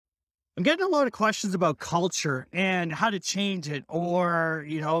I'm getting a lot of questions about culture and how to change it, or,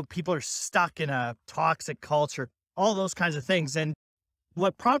 people are stuck in a toxic culture, all those kinds of things. And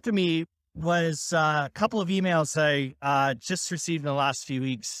what prompted me was a couple of emails I just received in the last few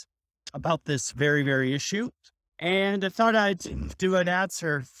weeks about this very, very issue. And I thought I'd do an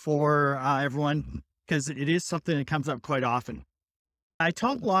answer for everyone because it is something that comes up quite often. I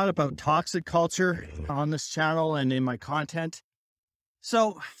talk a lot about toxic culture on this channel and in my content.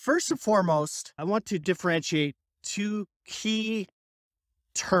 So first and foremost, I want to differentiate two key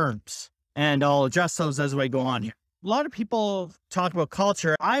terms, and I'll address those as we go on here. A lot of people talk about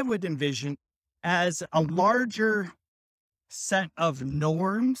culture. I would envision as a larger set of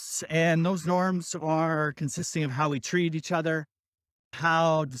norms, and those norms are consisting of how we treat each other,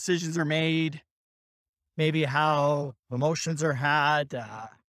 how decisions are made, maybe how emotions are had.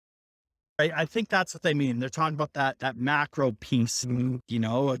 I think that's what they mean. They're talking about that macro piece,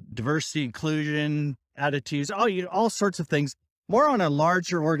 diversity, inclusion, attitudes, all sorts of things, more on a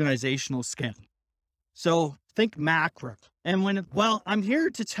larger organizational scale. So think macro. And I'm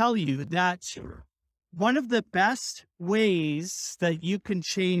here to tell you that one of the best ways that you can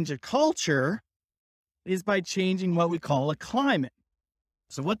change a culture is by changing what we call a climate.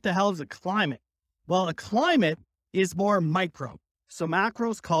 So what the hell is a climate? Well, a climate is more micro. So macro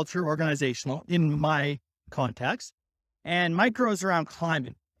is culture, organizational in my context, and micro is around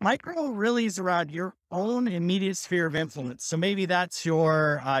climate. Micro really is around your own immediate sphere of influence. So maybe that's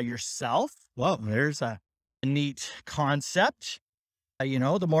yourself. Well, there's a neat concept.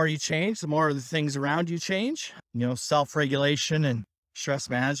 The more you change, the more the things around you change, self-regulation and stress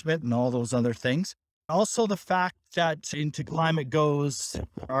management and all those other things. Also the fact that into climate goes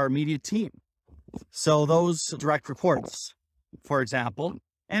our immediate team. So those direct reports, for example,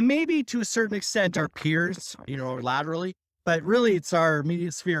 and maybe to a certain extent our peers, laterally, but really it's our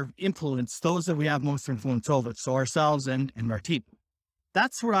immediate sphere of influence, those that we have most influence over. So ourselves and our team.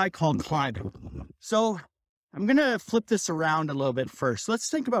 That's what I call climate. So I'm going to flip this around a little bit first. Let's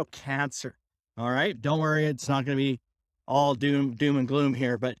think about cancer. All right. Don't worry. It's not going to be all doom and gloom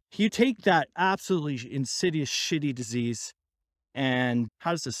here, but you take that absolutely insidious, shitty disease. And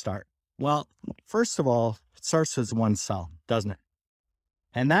how does it start? Well, first of all, it starts with one cell, doesn't it?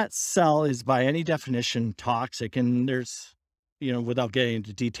 And that cell is by any definition toxic. And there's, without getting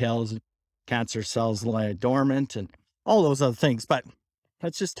into details, cancer cells lie dormant and all those other things. But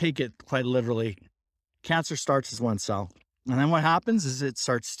let's just take it quite literally. Cancer starts as one cell. And then what happens is it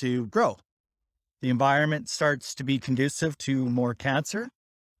starts to grow. The environment starts to be conducive to more cancer.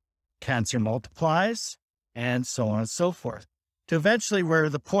 Cancer multiplies, and so on and so forth. To eventually where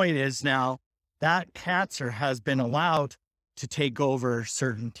the point is now that cancer has been allowed to take over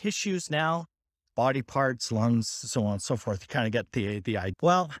certain tissues now, body parts, lungs, so on and so forth. You kind of get the idea.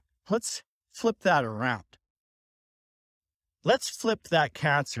 Well, let's flip that around. Let's flip that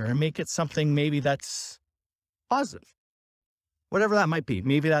cancer and make it something maybe that's positive, whatever that might be.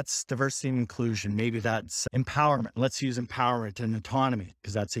 Maybe that's diversity and inclusion. Maybe that's empowerment. Let's use empowerment and autonomy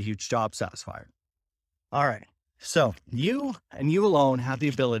because that's a huge job satisfier. All right. So you and you alone have the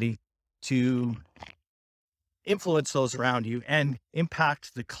ability to influence those around you and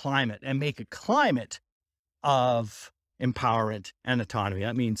impact the climate and make a climate of empowerment and autonomy.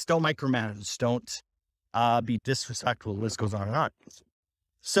 That means don't micromanage, don't be disrespectful. The list goes on and on.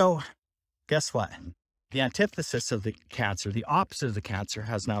 So guess what? The antithesis of the cancer, the opposite of the cancer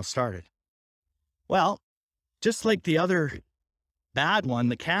has now started. Well, just like the other bad one,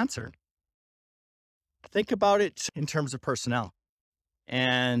 the cancer, think about it in terms of personnel.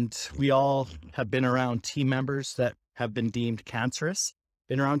 And we all have been around team members that have been deemed cancerous,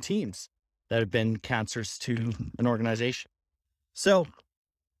 been around teams that have been cancerous to an organization. So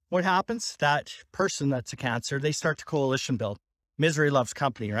what happens? That person that's a cancer, they start to coalition build. Misery loves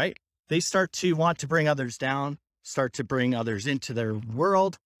company, right? They start to want to bring others down, start to bring others into their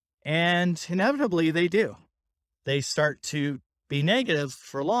world. And inevitably they do. They start to be negative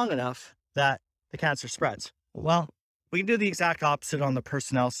for long enough that the cancer spreads. Well, we can do the exact opposite on the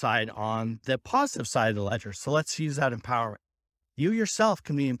personnel side, on the positive side of the ledger. So let's use that empowerment. You yourself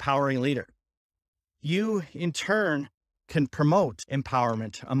can be an empowering leader. You in turn can promote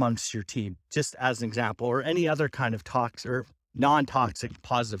empowerment amongst your team, just as an example, or any other kind of toxic or non-toxic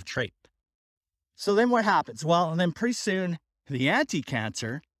positive trait. So then what happens? Well, and then pretty soon the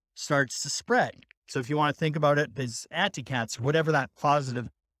anti-cancer starts to spread. So if you want to think about it as anti-cancer, whatever that positive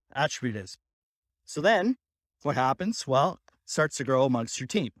attribute is. So then what happens? Well, it starts to grow amongst your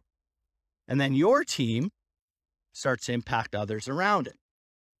team. And then your team starts to impact others around it,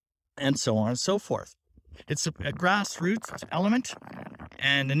 and so on and so forth. it's a grassroots element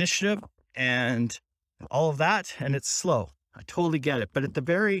and initiative and all of that. And it's slow. I totally get it. But at the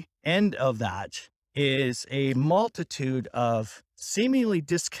very end of that is a multitude of seemingly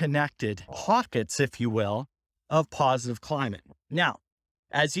disconnected pockets, if you will, of positive climate. Now,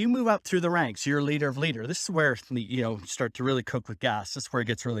 as you move up through the ranks, you're a leader of leader. This is where, you start to really cook with gas. This is where it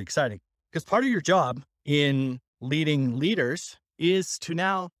gets really exciting, because part of your job in leading leaders is to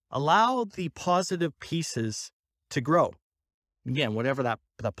now allow the positive pieces to grow. Again, whatever that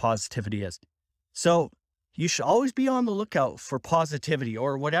positivity is. So you should always be on the lookout for positivity,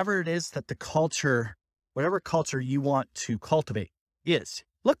 or whatever it is that whatever culture you want to cultivate is.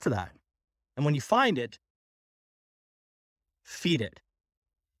 Look for that. And when you find it, feed it.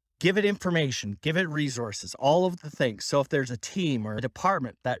 Give it information, give it resources, all of the things. So if there's a team or a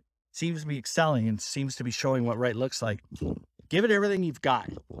department that seems to be excelling and seems to be showing what right looks like, give it everything you've got.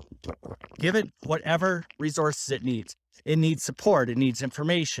 Give it whatever resources it needs. It needs support. It needs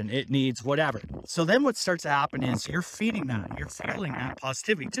information. It needs whatever. So then what starts to happen is you're feeding that. You're fueling that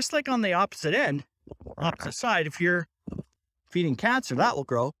positivity. Just like on the opposite end, opposite side, if you're feeding cancer, that will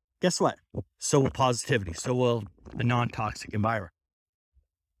grow. Guess what? So will positivity. So will a non-toxic environment.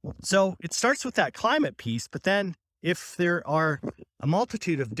 So it starts with that climate piece, but then if there are a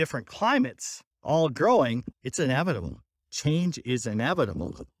multitude of different climates all growing, it's inevitable. Change is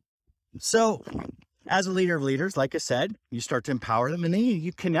inevitable. So as a leader of leaders, like I said, you start to empower them, and then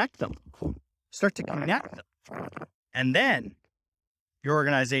you connect them, start to connect them. And then your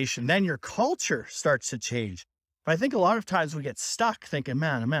organization, then your culture starts to change. But I think a lot of times we get stuck thinking,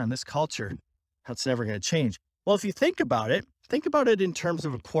 man, this culture, that's never going to change. Well, if you think about it in terms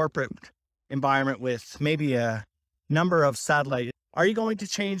of a corporate environment with maybe a number of satellites. Are you going to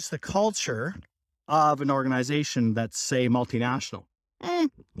change the culture of an organization that's, say, multinational?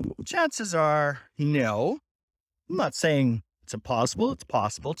 Chances are no. I'm not saying it's impossible. It's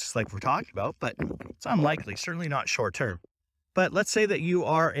possible, just like we're talking about, but it's unlikely, certainly not short term. But let's say that you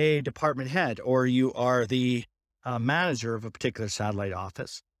are a department head, or you are the manager of a particular satellite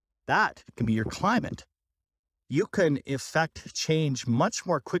office. That can be your climate. You can effect change much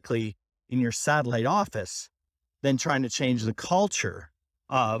more quickly in your satellite office than trying to change the culture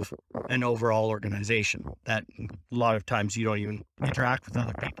of an overall organization that a lot of times you don't even interact with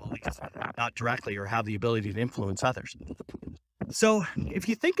other people, at least not directly, or have the ability to influence others. So if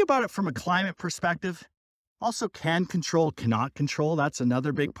you think about it from a climate perspective, also can control, cannot control. That's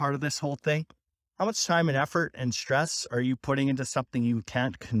another big part of this whole thing. How much time and effort and stress are you putting into something you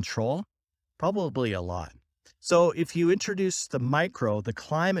can't control? Probably a lot. So if you introduce the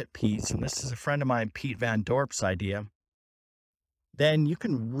climate piece, and this is a friend of mine, Pete Van Dorp's idea, then you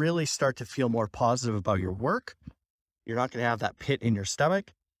can really start to feel more positive about your work. You're not going to have that pit in your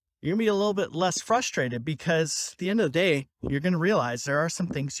stomach. You're going to be a little bit less frustrated, because at the end of the day, you're going to realize there are some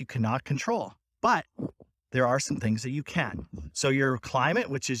things you cannot control, but there are some things that you can. So your climate,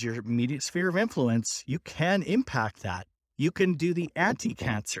 which is your immediate sphere of influence, you can impact that. You can do the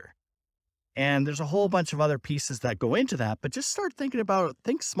anti-cancer. And there's a whole bunch of other pieces that go into that, but just start thinking about it.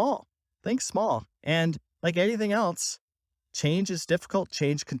 Think small. And like anything else, change is difficult.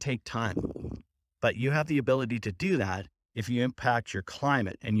 Change can take time, but you have the ability to do that if you impact your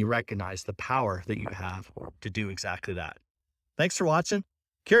climate and you recognize the power that you have to do exactly that. Thanks for watching.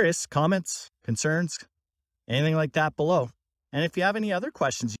 Curious, comments, concerns, anything like that below. And if you have any other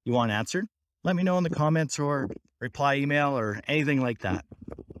questions you want answered, let me know in the comments or reply email or anything like that.